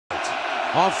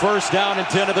On first down and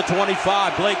 10 of the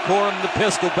 25. Blake Corum, the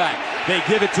pistol back. They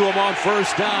give it to him on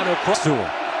first down. Across to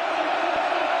him.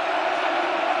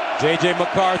 J.J.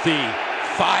 McCarthy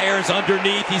fires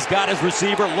underneath. He's got his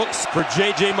receiver. Looks for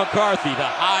J.J. McCarthy,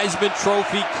 the Heisman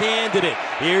Trophy candidate.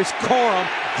 Here's Corum,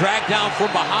 dragged down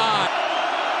from behind.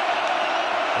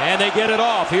 And they get it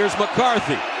off. Here's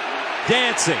McCarthy.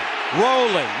 Dancing,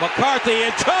 rolling. McCarthy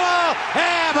in trouble.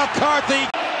 And McCarthy.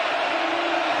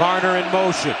 Garner in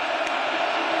motion.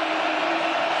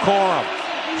 Corum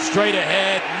straight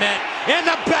ahead, met in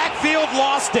the backfield,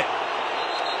 lost it.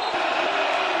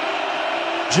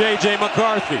 J.J.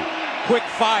 McCarthy, quick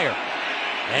fire,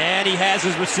 and he has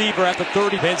his receiver at the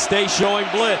 30. Penn State showing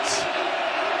blitz.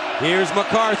 Here's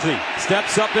McCarthy,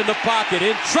 steps up in the pocket,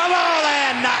 in trouble,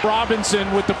 and not.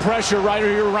 Robinson with the pressure right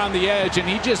here around the edge, and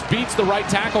he just beats the right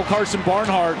tackle, Carson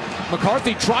Barnhart.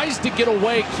 McCarthy tries to get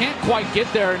away, can't quite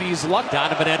get there, and he's lucky.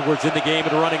 Donovan Edwards in the game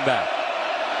at running back.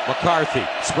 McCarthy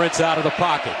sprints out of the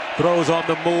pocket, throws on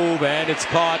the move, and it's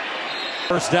caught.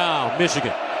 First down,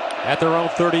 Michigan at their own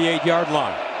 38-yard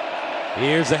line.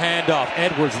 Here's the handoff.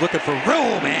 Edwards looking for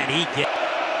room, and he gets.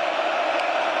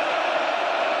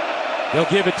 They'll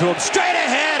give it to him straight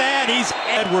ahead, and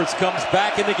Edwards comes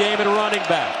back in the game at running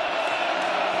back.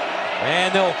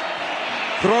 And they'll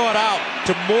throw it out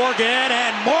to Morgan,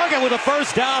 and Morgan with a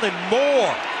first down and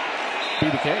more. Be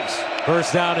the case.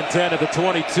 First down and 10 of the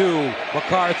 22.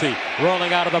 McCarthy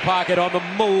rolling out of the pocket on the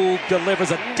move, delivers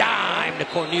a dime to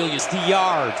Cornelius, 50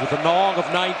 yards with a long of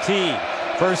 19.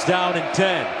 First down and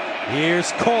 10.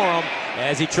 Here's Corum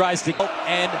as he tries to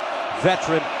end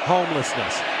veteran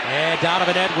homelessness. And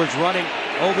Donovan Edwards running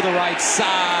over the right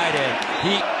side,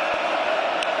 and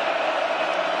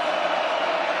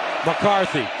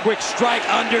McCarthy, quick strike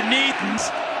underneath.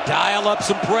 Dial up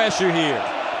some pressure here.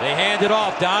 They hand it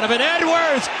off. Donovan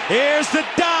Edwards. Here's the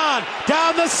down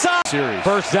the side. Series.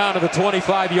 First down to the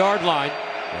 25-yard line.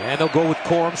 And they'll go with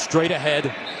Corum straight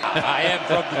ahead. I am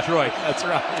from Detroit. That's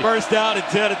right. First down and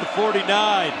 10 at the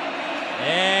 49.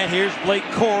 And here's Blake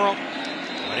Corum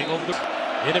running over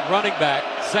in at running back.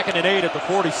 2nd and 8 at the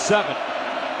 47.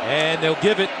 And they'll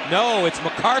give it. No, it's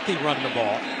McCarthy running the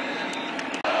ball.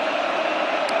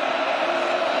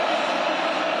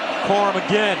 Corum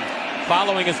again.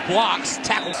 Following his blocks,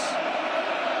 tackles.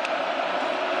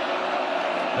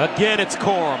 Again, it's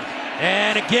Corum.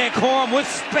 And again, Corum with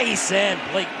space. And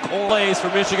Blake Corum plays for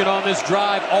Michigan on this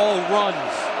drive. All runs.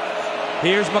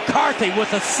 Here's McCarthy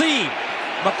with a seam.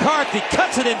 McCarthy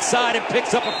cuts it inside and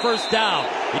picks up a first down.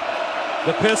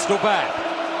 The pistol back.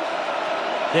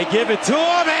 They give it to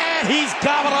him, and he's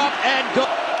gobbled up and go.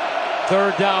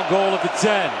 Third down goal at the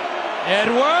 10.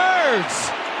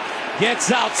 Edwards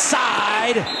gets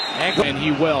outside. And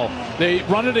he will. They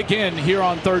run it again here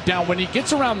on third down. When he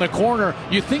gets around the corner,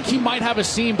 you think he might have a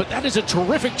seam, but that is a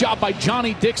terrific job by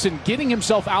Johnny Dixon, getting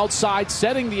himself outside,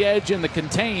 setting the edge in the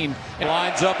contain. And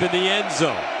lines up in the end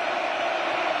zone.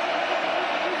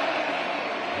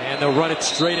 And they'll run it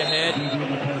straight ahead.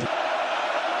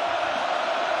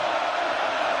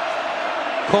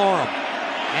 Corum.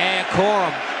 And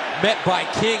Corum met by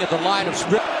King at the line of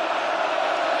scrimmage.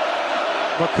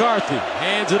 McCarthy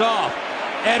hands it off.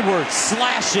 Edwards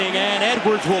slashing, and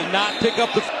Edwards will not pick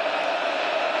up the.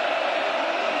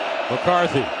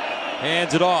 McCarthy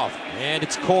hands it off, and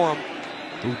it's Corum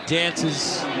who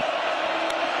dances.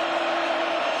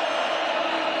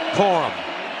 Corum.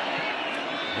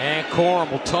 And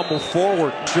Corum will tumble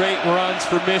forward. Straight runs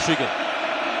for Michigan.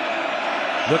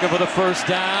 Looking for the first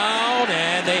down,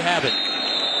 and they have it.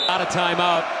 Out of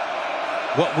timeout,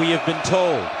 what we have been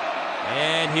told.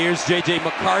 And here's J.J.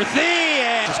 McCarthy.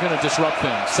 It's going to disrupt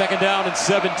things. 2nd down and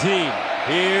 17.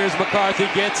 Here's McCarthy,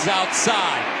 gets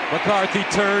outside. McCarthy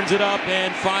turns it up,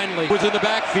 and finally was in the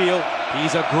backfield.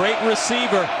 He's a great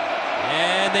receiver,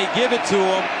 and they give it to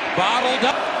him. Bottled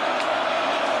up.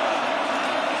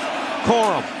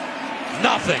 Corum,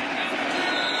 nothing.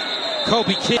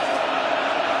 Kobe King.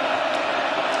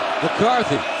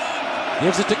 McCarthy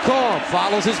gives it to Corum,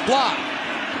 follows his block.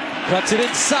 Cuts it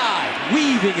inside,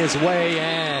 weaving his way,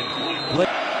 and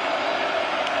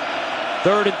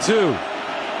 3rd and 2.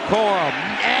 Corum,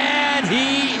 and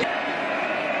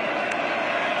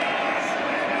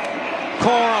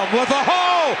Corum with a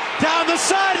hole down the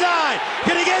sideline.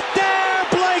 Gonna get there,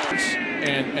 Blake.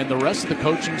 And the rest of the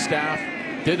coaching staff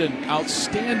did an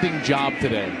outstanding job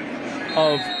today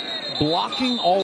of blocking all